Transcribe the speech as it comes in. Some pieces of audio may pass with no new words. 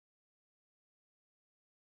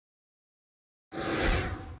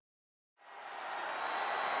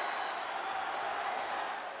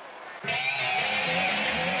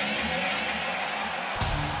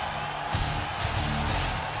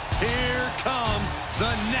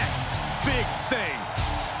big thing.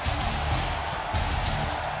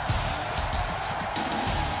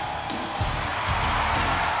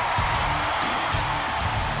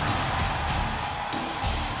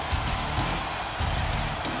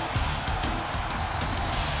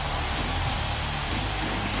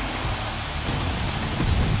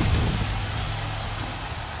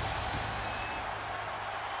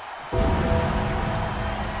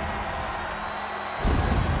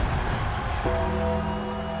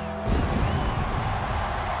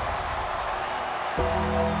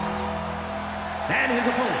 And his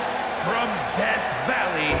opponent, from Death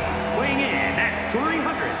Valley, weighing in at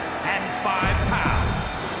 305 pounds.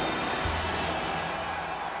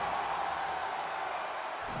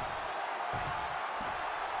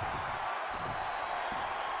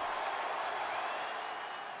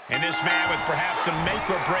 And this man with perhaps a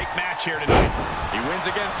make-or-break match here tonight. He wins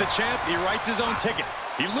against the champ, he writes his own ticket.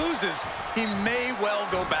 He loses, he may well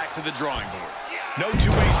go back to the drawing board. No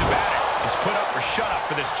two ways about it. He's put up or shut up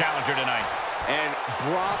for this challenger tonight. And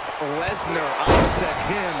Brock Lesnar opposite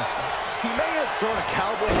him. He may have thrown a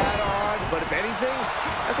cowboy hat on, but if anything,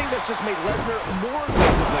 I think that's just made Lesnar more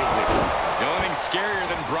aggressive lately. The only thing scarier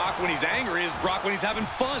than Brock when he's angry is Brock when he's having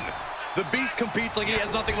fun. The Beast competes like he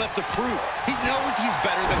has nothing left to prove. He knows he's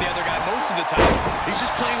better than the other guy most of the time. He's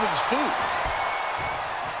just playing with his food.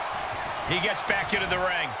 He gets back into the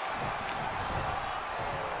ring.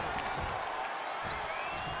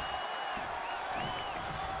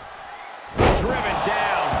 Driven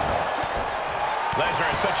down.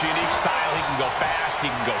 Lesnar has such a unique style. He can go fast,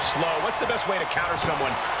 he can go slow. What's the best way to counter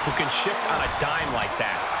someone who can shift on a dime like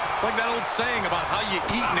that? It's like that old saying about how you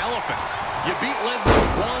eat an elephant. You beat Lesnar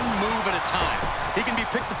one move at a time. He can be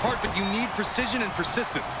picked apart, but you need precision and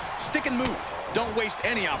persistence. Stick and move. Don't waste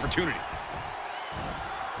any opportunity.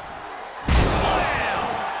 Slam!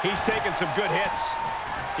 He's taking some good hits.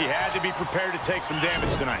 He had to be prepared to take some damage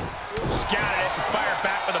tonight. Scouted it and fired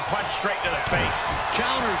back with a punch straight to the face.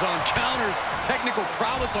 Counters on counters. Technical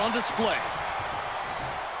prowess on display.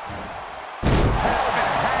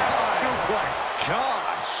 Half suplex.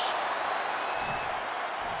 Gosh.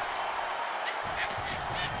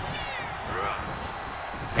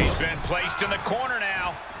 He's been placed in the corner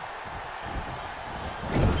now.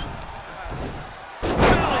 Belly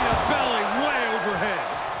to belly, way overhead.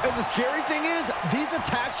 And the scary thing is, these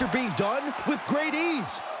attacks are being done with great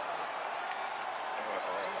ease.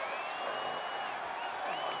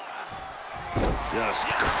 Just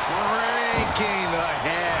cranking the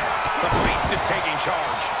head. The Beast is taking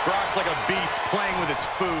charge. Brock's like a beast playing with its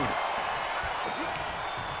food.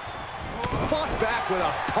 Fought back with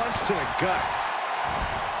a punch to the gut.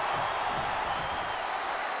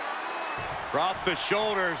 Off the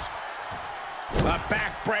shoulders. A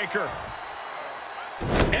backbreaker.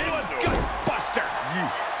 Into a gut buster.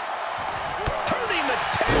 Turning the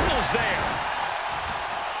tables there.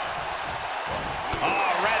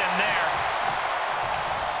 Oh, right in there.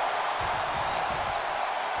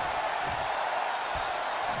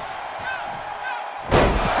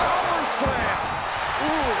 Power slam.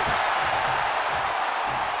 Ooh.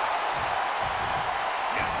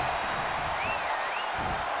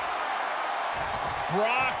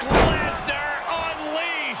 Brock Lesnar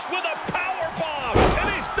unleashed with a power bomb. And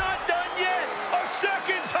he's not done yet. A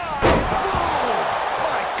second time. Boom.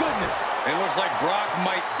 My goodness. It looks like Brock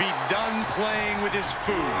might be done playing with his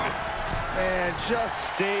food. Man,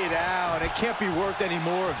 just stay down. It can't be worth any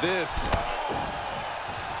more of this.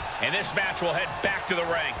 And this match will head back to the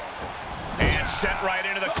ring. And sent right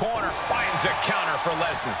into the corner. Finds a counter for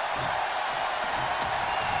Lesnar.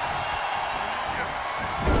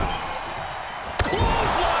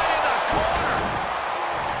 Clothesline in the corner.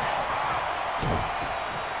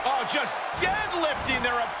 Oh, just deadlifting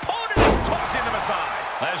their opponent and tossing them aside.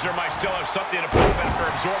 Lesnar might still have something to prove after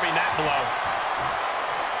absorbing that blow.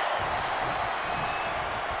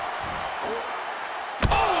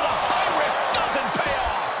 Oh, the high risk doesn't pay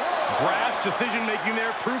off. Brash decision-making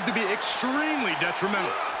there proved to be extremely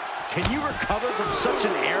detrimental. Can you recover from such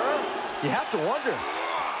an error? You have to wonder.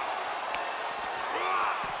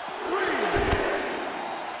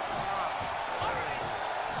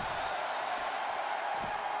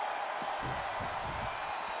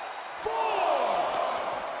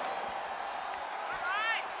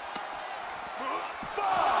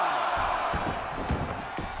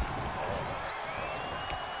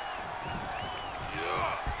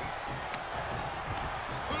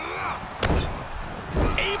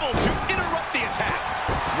 Able to interrupt the attack.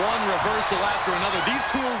 One reversal after another. These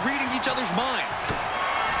two are reading each other's minds.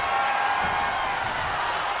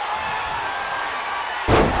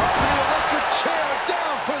 The electric chair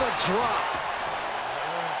down for the drop.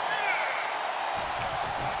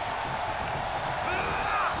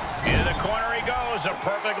 was a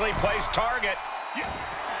perfectly placed target.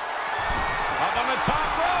 Up on the top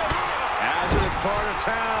rope. Hazardous part of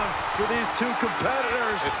town for these two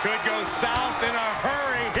competitors. This could go south in a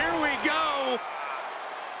hurry. Here we go.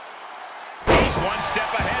 He's one step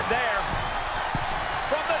ahead there.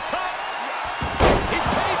 From the top. He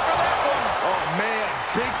paid for that one. Oh, man,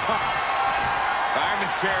 big time.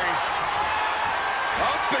 Fireman's carry.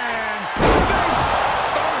 Up and face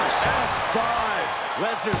first. F5.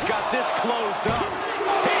 Lesnar's got this closed up.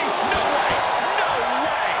 No way. No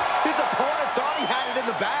way. His opponent thought he had it in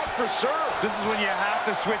the bag for sure. This is when you have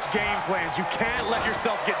to switch game plans. You can't let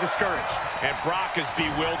yourself get discouraged. And Brock is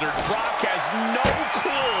bewildered. Brock has no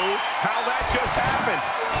clue how that just happened.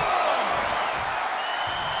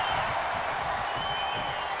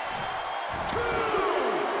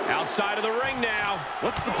 Outside of the ring now.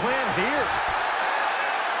 What's the plan here?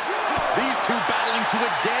 These two battling to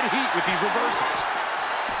a dead heat with these reversals.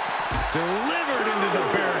 Delivered into the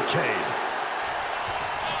barricade.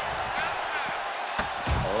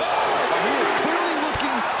 He is clearly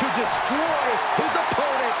looking to destroy his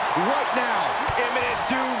opponent right now. Imminent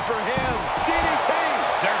doom for him. DDT.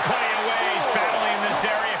 There are plenty of ways battling in this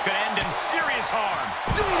area could end in serious harm.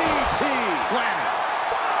 DDT. Planet.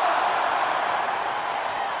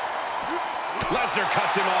 Lesnar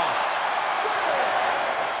cuts him off.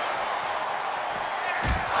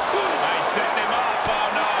 He's setting him up. Oh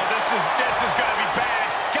no, this is gonna be bad.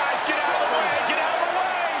 Guys, get out of the way! Get out of the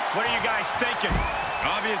way! What are you guys thinking?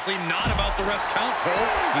 Obviously not about the ref's count, Cole.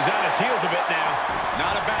 He's on his heels a bit now.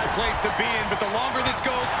 Not a bad place to be in, but the longer this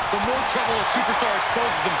goes, the more trouble a superstar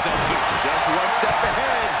exposes themselves to. Just one step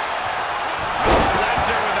ahead.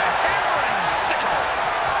 Lesnar with a hammer and sickle.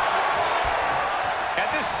 At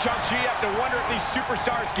this juncture, you have to wonder if these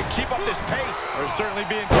superstars can keep up this pace. They're certainly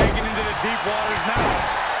being taken into the deep waters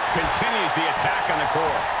now. Continues the attack on the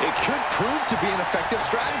core. It could prove to be an effective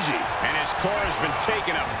strategy. And his core has been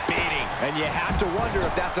taking a beating. And you have to wonder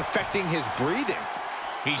if that's affecting his breathing.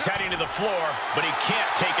 He's heading to the floor, but he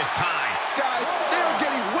can't take his time. Guys, they're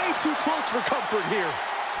getting way too close for comfort here.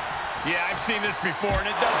 Yeah, I've seen this before,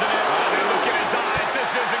 and it doesn't end. Oh, look at his eyes.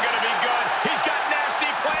 This isn't going to be good. He's got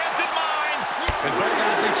nasty plans in mind. And both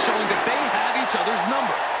athletes showing that they have each other's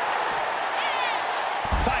number.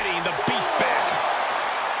 Fighting the beast back.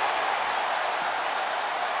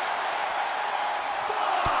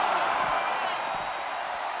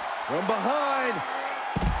 From behind,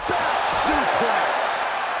 back suplex.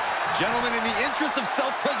 Gentlemen, in the interest of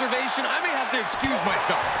self-preservation, I may have to excuse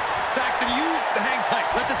myself. Saxton, you hang tight.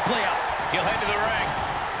 Let this play out. He'll head to the ring.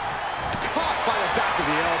 Caught by the back of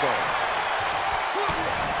the elbow.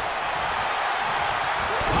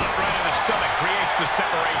 Pop right in the stomach creates the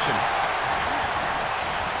separation.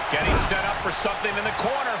 Getting set up for something in the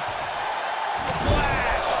corner.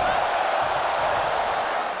 Splash!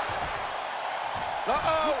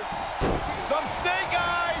 Uh-oh. Some snake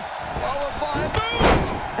eyes! Followed by a boot.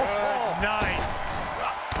 Good night.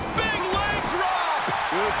 Big leg drop!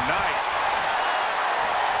 Good night.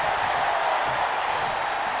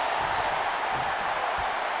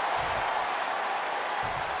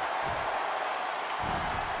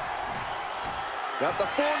 Got the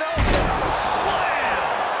full Nelson. Slam!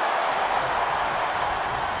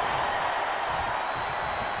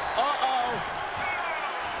 Uh-oh.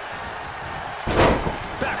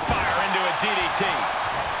 Backfire into a DDT.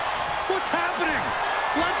 What's happening?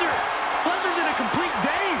 Lesnar's in a complete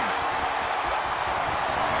daze.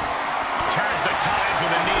 Turns the tides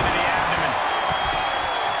with a knee to the abdomen.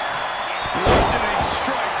 Bludgeoning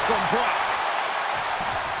strikes from Brock.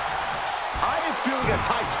 I am feeling a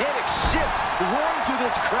titanic shift roaring through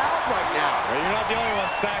this crowd right now. Well, you're not the only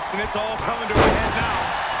one, Saxton. It's all coming to a head now.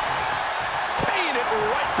 Paying it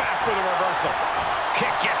right back for the reversal.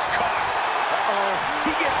 Kick gets caught. Uh-oh.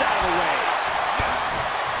 He gets out of the way.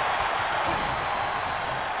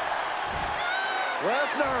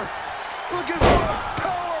 Lesnar looking for a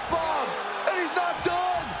powerbomb, and he's not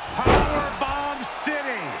done. Powerbomb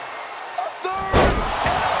City. A third, and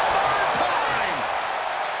a third time.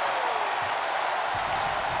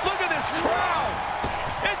 Look at this crowd.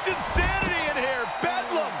 It's insanity in here.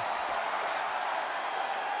 Bedlam.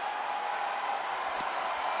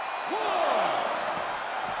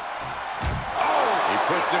 He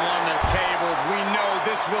puts him on the table. We know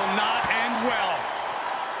this will not end well.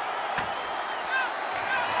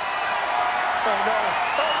 Oh, no.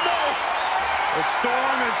 Oh, no. The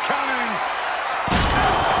storm is coming.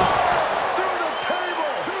 Through the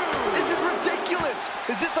table. This is ridiculous.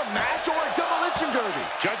 Is this a match or a demolition derby?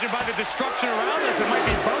 Judging by the destruction around us, it might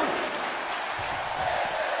be both.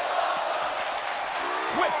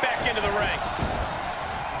 Whip back into the ring.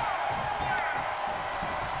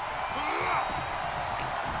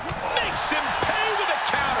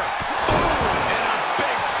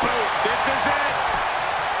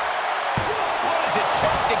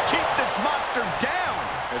 to keep this monster down.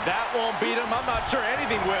 If that won't beat him, I'm not sure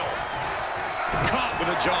anything will. Caught with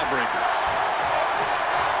a jawbreaker.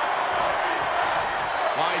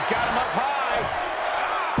 Oh, he's got him up high.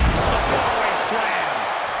 The fallaway slam.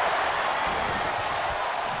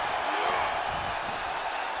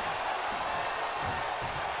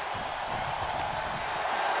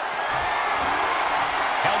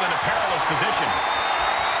 Held in a perilous position.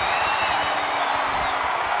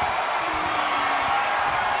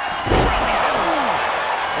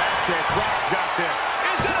 That's it. Brock's got this.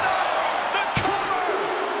 Is it enough? The cover!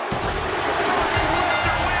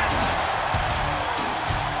 Lesnar wins!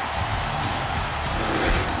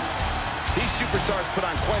 These superstars put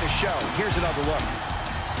on quite a show. Here's another look.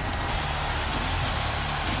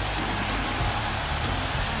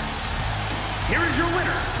 Here is your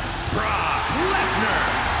winner, Brock Lesnar.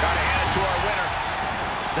 Gotta hand it to our winner.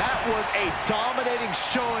 That was a dominating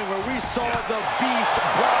showing where we saw the beast,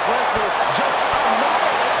 Brock Lesnar, just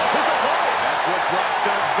annihilate his opponent. That's what Brock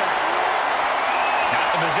does best. Not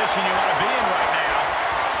the position you want to be in right now.